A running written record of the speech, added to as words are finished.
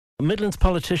Midlands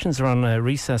politicians are on a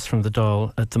recess from the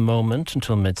Dáil at the moment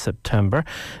until mid-September.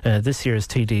 This year's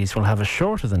TDs will have a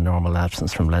shorter than normal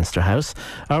absence from Leinster House.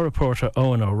 Our reporter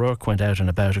Owen O'Rourke went out and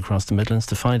about across the Midlands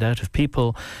to find out if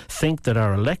people think that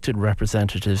our elected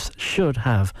representatives should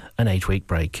have an 8-week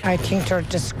break. I think they're a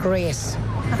disgrace,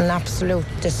 an absolute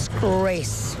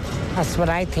disgrace. That's what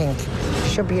I think.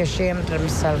 Should be ashamed of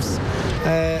themselves.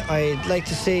 I'd like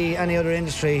to see any other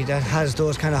industry that has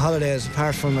those kind of holidays,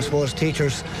 apart from, I suppose,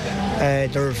 teachers.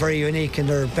 They're very unique in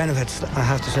their benefits, I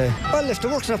have to say. Well, if the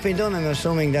work's not being done, I'm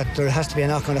assuming that there has to be a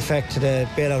knock-on effect to the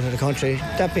bailout of the country.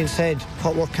 That being said,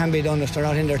 what work can be done if they're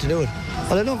not in there to do it?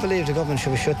 Well, I don't believe the government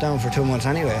should be shut down for 2 months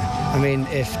anyway. I mean,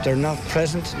 if they're not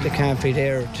present, they can't be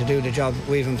there to do the job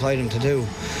we've employed them to do.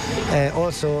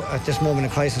 Also, at this moment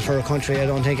of crisis for our country, I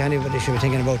don't think anybody should be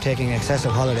thinking about taking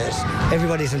excessive holidays.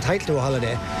 Everybody's entitled to a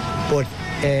holiday, but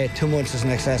 2 months is an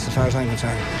excess as far as I'm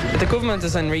concerned. The government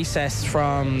is in recess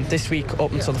from this week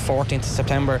up until the 14th of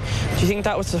September. Do you think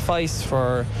that would suffice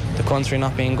for the country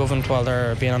not being governed while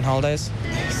they're being on holidays?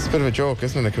 It's a bit of a joke,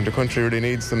 isn't it? The country really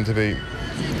needs them to be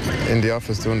in the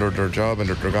office doing their job, and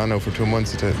they're gone now for 2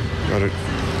 months.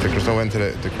 There's no end to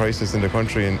the crisis in the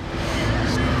country, and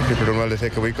people are doing well to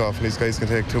take a week off, and these guys can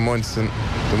take 2 months and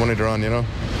the money they're on, It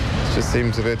just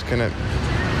seems a bit kind of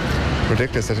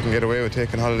ridiculous that they can get away with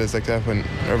taking holidays like that when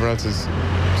everyone else is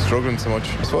struggling so much.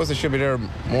 I suppose they should be there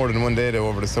more than one day though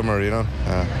over the summer,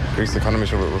 Greece's economy,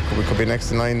 we could be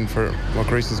next in line for what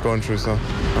Greece is going through, so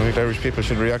I think the Irish people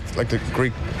should react like the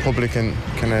Greek public and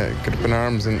kind of get up in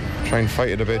arms and try and fight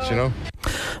it a bit,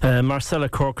 Marcella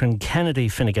Corcoran Kennedy,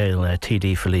 Fine Gael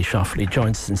TD for Laois Offaly,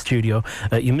 joins us in studio.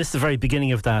 You missed the very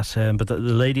beginning of that, but the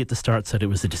lady at the start said it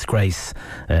was a disgrace.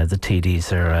 The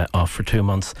TDs are off for 2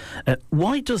 months.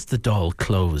 Why does the Dáil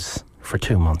close for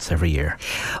 2 months every year?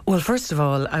 Well, first of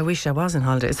all, I wish I was on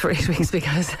holidays for 8 weeks,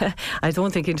 because I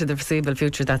don't think into the foreseeable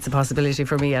future that's a possibility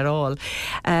for me at all.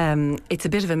 It's a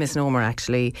bit of a misnomer,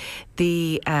 actually.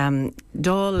 The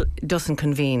Dáil doesn't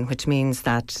convene, which means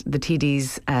that the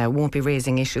TDs won't be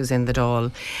raising issues in the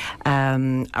Dáil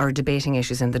or debating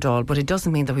issues in the Dáil, but it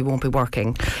doesn't mean that we won't be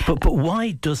working. But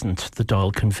why doesn't the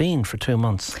Dáil convene for 2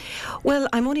 months? Well,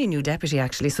 I'm only a new deputy,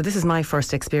 actually, so this is my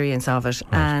first experience of it.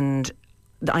 Right. And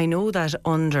I know that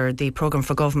under the programme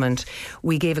for government,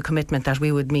 we gave a commitment that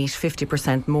we would meet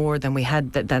 50% more than the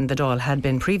Dáil had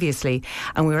been previously,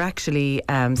 and we're actually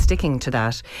sticking to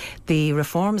that. The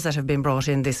reforms that have been brought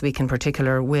in this week in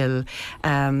particular will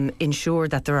ensure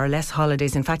that there are less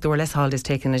holidays. In fact, there were less holidays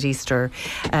taken at Easter.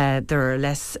 There are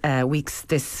less weeks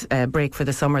this break for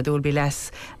the summer. There will be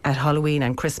less at Halloween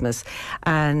and Christmas.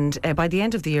 And by the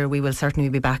end of the year, we will certainly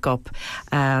be back up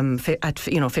at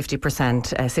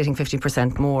 50%, sitting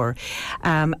 50% more.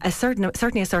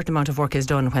 Certainly a certain amount of work is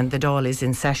done when the Dáil is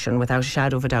in session, without a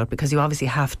shadow of a doubt, because you obviously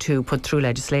have to put through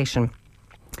legislation.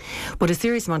 But a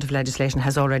serious amount of legislation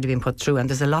has already been put through, and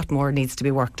there's a lot more needs to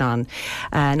be worked on.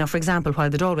 Now, for example, while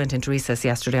the Dáil went into recess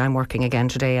yesterday, I'm working again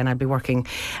today, and I'll be working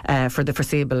for the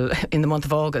foreseeable in the month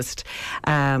of August.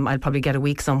 I'll probably get a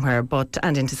week somewhere,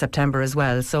 and into September as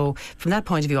well. So from that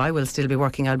point of view, I will still be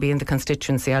working. I'll be in the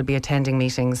constituency. I'll be attending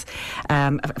meetings.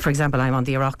 For example, I'm on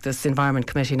the Oireachtas Environment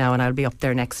Committee now, and I'll be up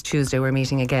there next Tuesday. We're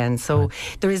meeting again. So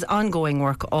there is ongoing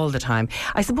work all the time.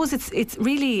 I suppose it's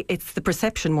the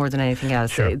perception more than anything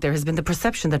else. Sure. There has been the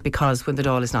perception that because when the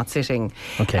Dáil is not sitting,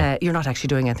 you're not actually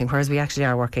doing anything, whereas we actually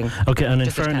are working. Okay, and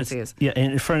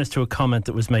in fairness to a comment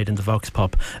that was made in the Vox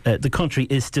Pop, the country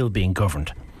is still being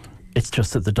governed. It's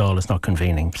just that the Dáil is not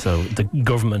convening, so the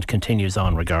government continues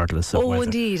on regardless of whether,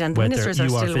 indeed, and the ministers are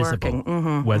still visible,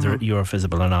 working. Whether you are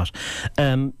visible or not.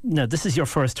 Now, this is your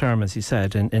first term, as you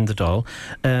said, in the Dáil.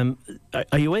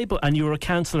 Are you able, and you were a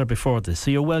councillor before this,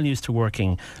 so you're well used to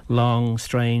working long,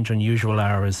 strange, unusual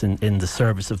hours in the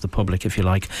service of the public, if you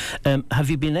like. Have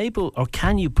you been able, or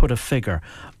can you put a figure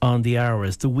on the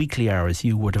hours, the weekly hours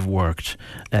you would have worked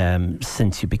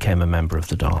since you became a member of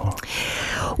the Dáil?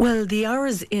 Well, the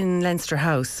hours in Leinster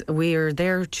House, we're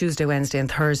there Tuesday, Wednesday and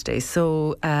Thursday,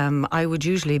 so I would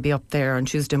usually be up there on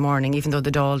Tuesday morning, even though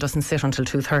the Dáil doesn't sit until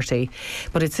 2:30,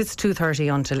 but it sits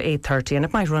 2:30 until 8:30, and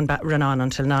it might run on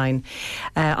until 9.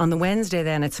 On the Wednesday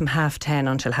then it's from 10:30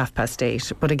 until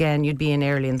 8:30, but again you'd be in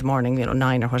early in the morning,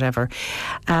 9 or whatever,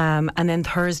 and then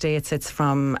Thursday it sits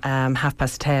from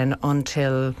 10:30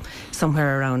 until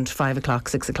somewhere around 5 o'clock,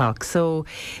 6 o'clock. So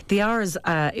the hours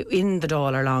in the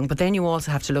Dáil are long, but then you also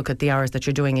have to look at the hours that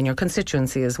you're doing in your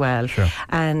constituency as well. Sure.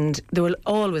 And there will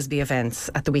always be events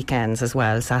at the weekends as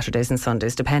well, Saturdays and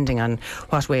Sundays, depending on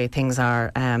what way things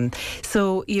are.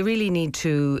 So you really need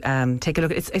to take a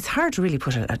look. It's hard to really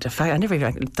put a I never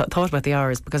even thought about the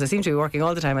hours because I seem to be working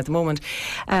all the time at the moment.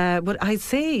 But I'd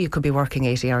say you could be working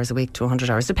 80 hours a week to 100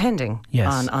 hours, depending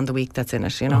on the week that's in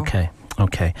it, you know.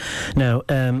 Okay. Now,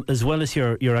 as well as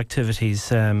your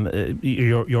activities,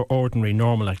 your ordinary,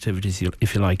 normal activities,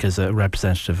 if you like, as a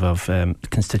representative of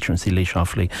constituency Laois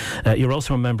Offaly, you're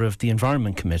also a member of the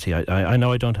Environment Committee. I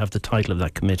know I don't have the title of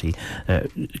that committee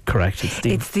correct.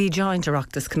 It's the Joint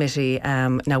Oireachtas Committee.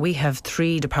 Now, we have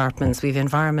 3 departments. We have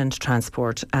Environment,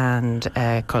 Transport and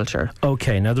Culture.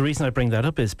 Okay. Now, the reason I bring that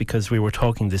up is because we were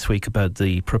talking this week about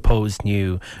the proposed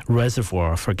new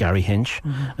reservoir for Garryhinch.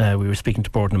 We were speaking to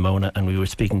Bord na Mona, and we were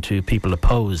speaking to people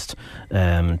opposed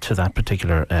to that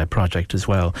particular project as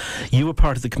well. You were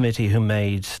part of the committee who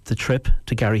made the trip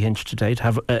to Garryhinch today to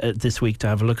have this week to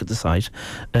have a look at the site.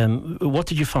 What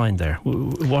did you find there?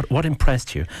 What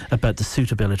impressed you about the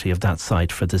suitability of that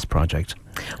site for this project?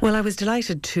 Well, I was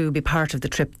delighted to be part of the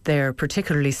trip there,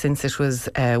 particularly since it was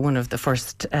one of the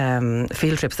first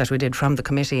field trips that we did from the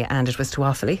committee, and it was to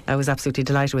Offaly. I was absolutely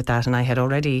delighted with that, and I had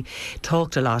already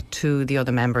talked a lot to the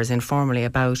other members informally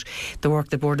about the work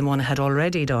that Bord na Mona had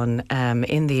already done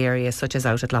in the area, such as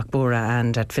out at Lochbora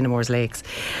and at Finnemore's Lakes.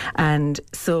 And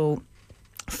so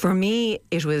for me,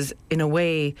 it was, in a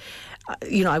way,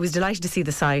 I was delighted to see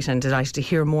the site and delighted to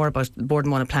hear more about Bord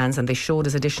na Mona plans, and they showed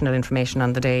us additional information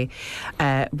on the day.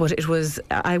 But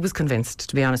I was convinced,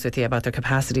 to be honest with you, about their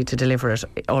capacity to deliver it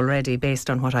already based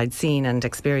on what I'd seen and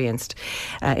experienced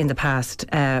in the past.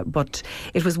 But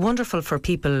it was wonderful for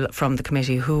people from the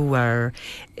committee who were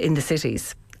in the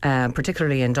cities.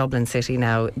 Particularly in Dublin City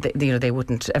now, they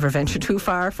wouldn't ever venture too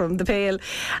far from the Pale.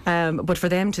 But for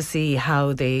them to see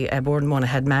how Bord na Mona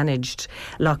had managed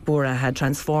Lochbora, had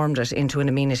transformed it into an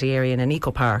amenity area and an eco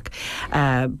park,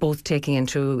 both taking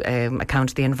into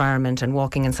account the environment and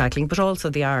walking and cycling, but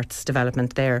also the arts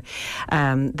development there.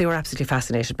 They were absolutely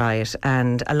fascinated by it,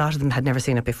 and a lot of them had never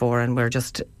seen it before and were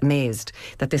just amazed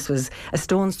that this was a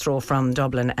stone's throw from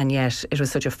Dublin, and yet it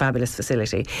was such a fabulous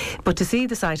facility. But to see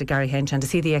the site at Garryhinch and to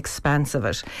see the expanse of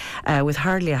it, with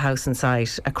hardly a house in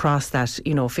sight across that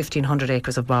 1,500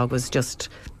 acres of bog, was just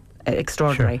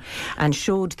extraordinary, and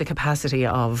showed the capacity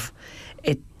of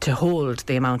it to hold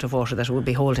the amount of water that it would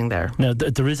be holding there. Now,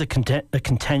 there is a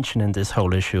contention in this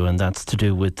whole issue, and that's to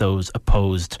do with those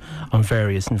opposed on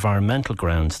various environmental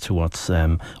grounds to what's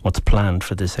planned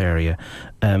for this area.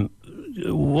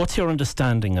 What's your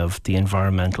understanding of the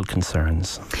environmental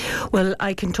concerns? Well,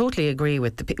 I can totally agree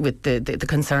with the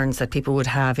concerns that people would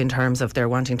have in terms of their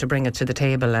wanting to bring it to the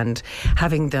table and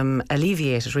having them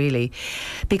alleviated, really,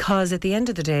 because at the end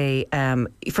of the day,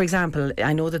 for example,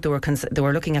 I know that they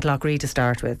were looking at Lough Ree to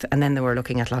start with, and then they were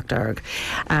looking at Lough Derg,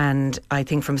 and I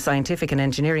think from a scientific and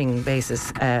engineering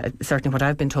basis, certainly what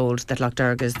I've been told, that Lough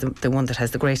Derg is the one that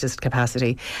has the greatest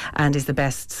capacity and is the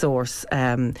best source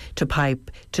to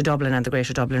pipe to Dublin and the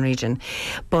Greater Dublin region.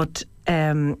 But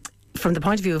from the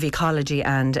point of view of ecology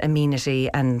and amenity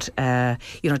and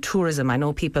tourism, I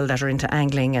know people that are into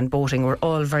angling and boating were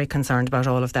all very concerned about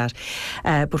all of that.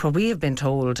 But what we have been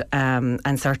told,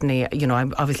 and certainly, I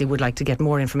obviously would like to get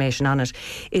more information on it,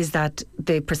 is that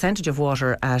the percentage of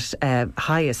water at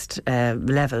highest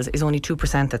levels is only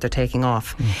 2% that they're taking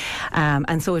off.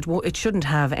 And so it shouldn't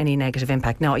have any negative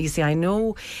impact. Now, you see, I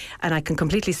know, and I can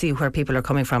completely see where people are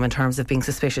coming from in terms of being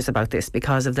suspicious about this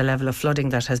because of the level of flooding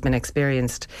that has been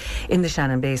experienced in the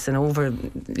Shannon Basin over,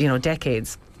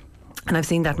 decades. And I've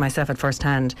seen that myself at first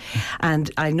hand.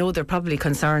 And I know there are probably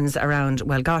concerns around,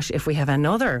 well, gosh, if we have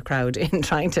another crowd in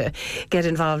trying to get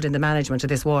involved in the management of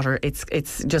this water,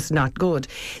 it's just not good.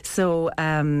 So,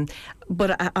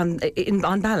 but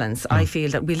on balance, I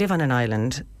feel that we live on an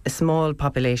island, a small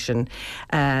population.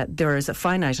 There is a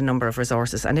finite number of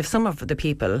resources. And if some of the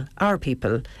people, our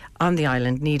people on the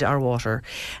island, need our water,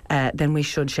 then we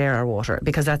should share our water.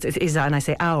 Because and I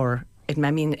say our,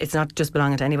 it's not just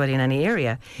belonging to anybody in any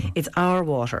area. It's our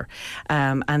water,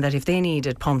 and that if they need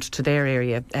it pumped to their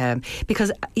area,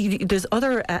 because there's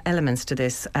other elements to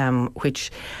this, which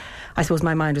I suppose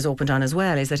my mind was opened on as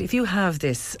well, is that if you have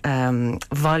this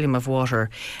volume of water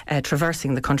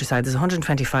traversing the countryside, there's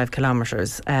 125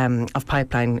 kilometres of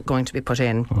pipeline going to be put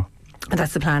in.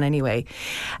 That's the plan anyway.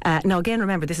 Now, again,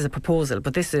 remember, this is a proposal,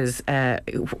 but this is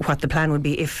what the plan would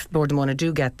be if Bord na Mona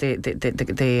do get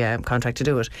the contract to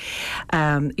do it.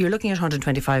 You're looking at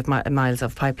 125 miles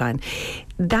of pipeline.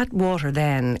 That water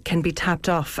then can be tapped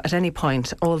off at any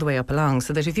point all the way up along,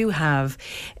 so that if you have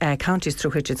counties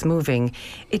through which it's moving,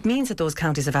 it means that those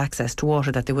counties have access to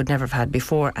water that they would never have had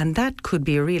before, and that could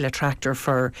be a real attractor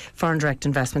for foreign direct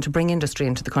investment to bring industry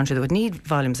into the country that would need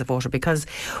volumes of water, because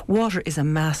water is a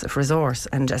massive resource,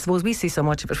 and I suppose we see so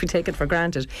much of it, we take it for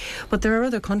granted. But there are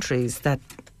other countries that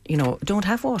don't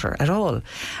have water at all,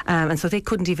 and so they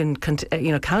couldn't even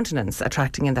countenance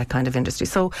attracting in that kind of industry.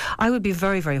 So I would be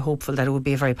very, very hopeful that it would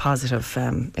be a very positive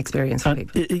experience for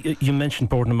people. You mentioned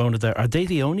Borden and Mona there. Are they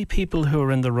the only people who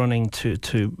are in the running to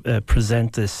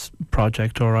present this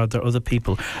project, or are there other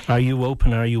people? Are you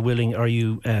open? Are you willing? Are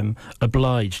you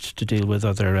obliged to deal with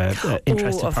other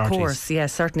interested parties? Of course,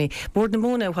 yes, certainly. Borden and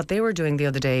Mona, what they were doing the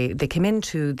other day, they came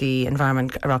into the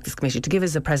Environment Oireachtas Committee to give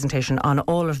us a presentation on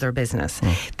all of their business.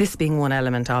 This being one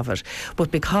element of it, but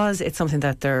because it's something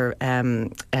that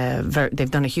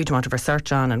they've done a huge amount of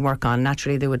research on and work on,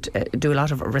 naturally they would do a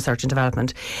lot of research and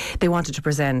development. They wanted to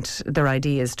present their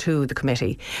ideas to the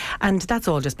committee, and that's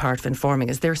all just part of informing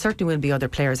us. There certainly will be other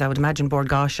players. I would imagine Bord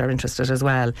Gáis are interested as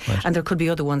well, right. And there could be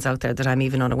other ones out there that I'm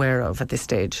even unaware of at this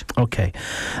stage. Okay,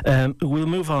 we'll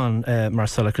move on,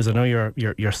 Marcella, because I know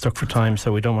you're stuck for time,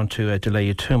 so we don't want to delay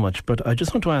you too much. But I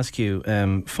just want to ask you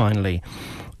finally.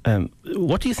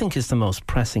 What do you think is the most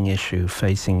pressing issue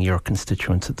facing your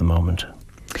constituents at the moment?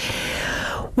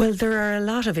 Well, there are a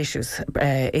lot of issues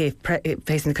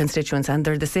facing the constituents, and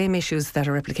they're the same issues that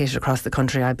are replicated across the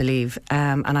country, I believe.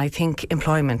 And I think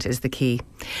employment is the key.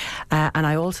 And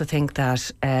I also think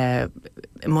that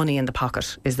money in the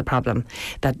pocket is the problem,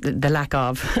 that the lack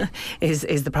of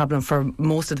is the problem for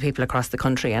most of the people across the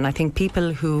country. And I think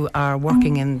people who are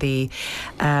working in the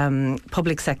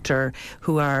public sector,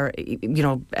 who are,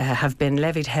 have been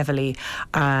levied heavily,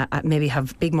 maybe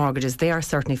have big mortgages, they are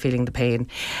certainly feeling the pain.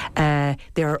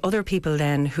 There are other people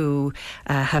then who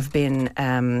have been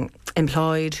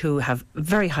employed, who have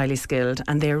very highly skilled,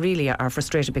 and they really are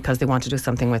frustrated because they want to do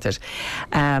something with it.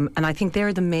 And I think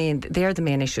they're the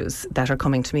main issues that are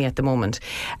coming to me at the moment.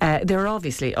 There are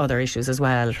obviously other issues as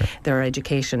well. Sure. There are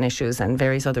education issues and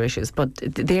various other issues, but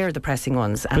they're the pressing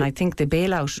ones. And I think the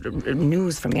bailout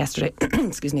news from yesterday,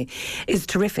 excuse me, is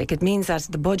terrific. It means that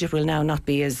the budget will now not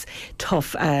be as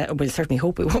tough. We'll certainly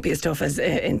hope it won't be as tough as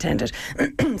intended.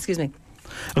 Excuse me.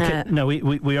 Okay, now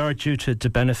we are due to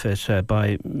benefit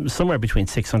by somewhere between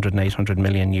 600 and 800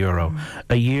 million euro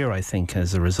a year, I think,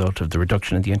 as a result of the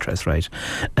reduction in the interest rate.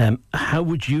 How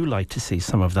would you like to see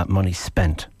some of that money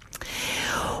spent?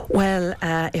 Well,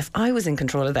 if I was in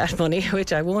control of that money,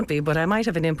 which I won't be, but I might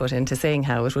have an input into saying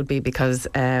how it would be, because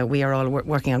we are all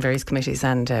working on various committees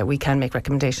and we can make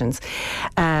recommendations.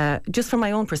 Just from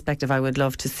my own perspective, I would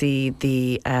love to see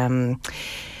the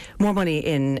more money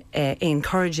in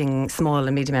encouraging small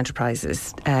and medium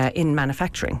enterprises in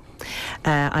manufacturing.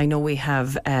 I know we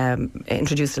have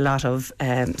introduced a lot of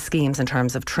schemes in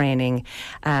terms of training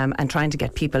and trying to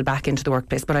get people back into the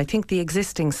workplace, but I think the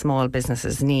existing small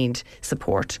businesses need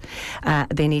support.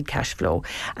 They need cash flow.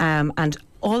 And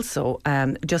also,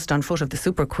 just on foot of the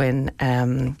Super Quinn,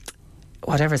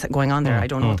 whatever's going on there, I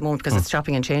don't know at the moment, because it's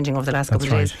chopping and changing over the last couple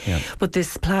of days. Yeah. But the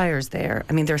suppliers there,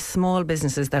 I mean, there are small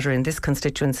businesses that are in this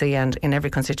constituency and in every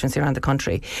constituency around the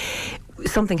country.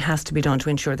 Something has to be done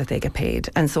to ensure that they get paid,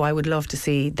 and so I would love to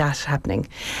see that happening.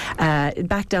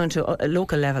 Back down to a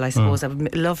local level, I suppose, I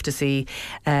would love to see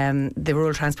the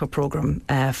Rural Transport Programme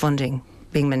funding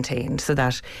being maintained, so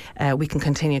that we can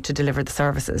continue to deliver the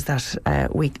services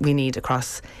that we need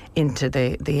across into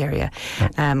the area,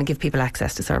 and give people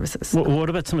access to services. What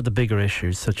about some of the bigger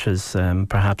issues, such as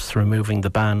perhaps removing the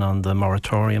ban on the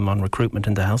moratorium on recruitment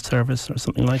in the health service or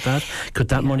something like that? Could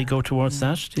that money go towards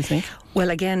that, do you think? Well,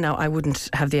 again, now I wouldn't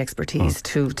have the expertise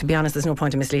to be honest. There's no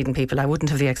point in misleading people. I wouldn't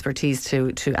have the expertise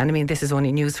to and I mean, this is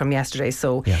only news from yesterday,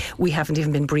 so we haven't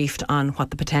even been briefed on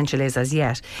what the potential is as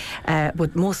yet.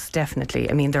 But most definitely,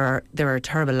 I mean, there are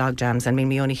terrible logjams. I mean,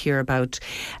 we only hear about,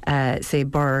 say,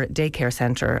 Burr Daycare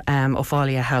Centre,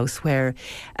 Ophalia House, where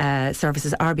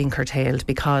services are being curtailed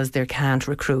because they can't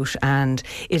recruit, and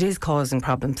it is causing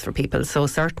problems for people. So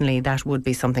certainly that would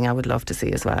be something I would love to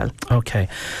see as well. Okay.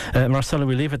 Marcella,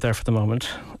 we'll leave it there for the moment.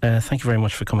 Thank you very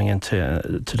much for coming in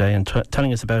today and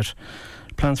telling us about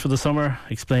plans for the summer,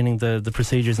 explaining the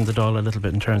procedures in the Dail a little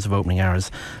bit in terms of opening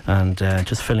hours, and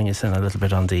just filling us in a little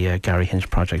bit on the Gary Hinch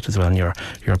project as well, and your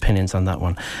opinions on that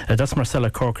one. That's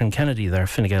Marcella Corcoran Kennedy there,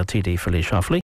 Fine Gael TD for Laois Offaly.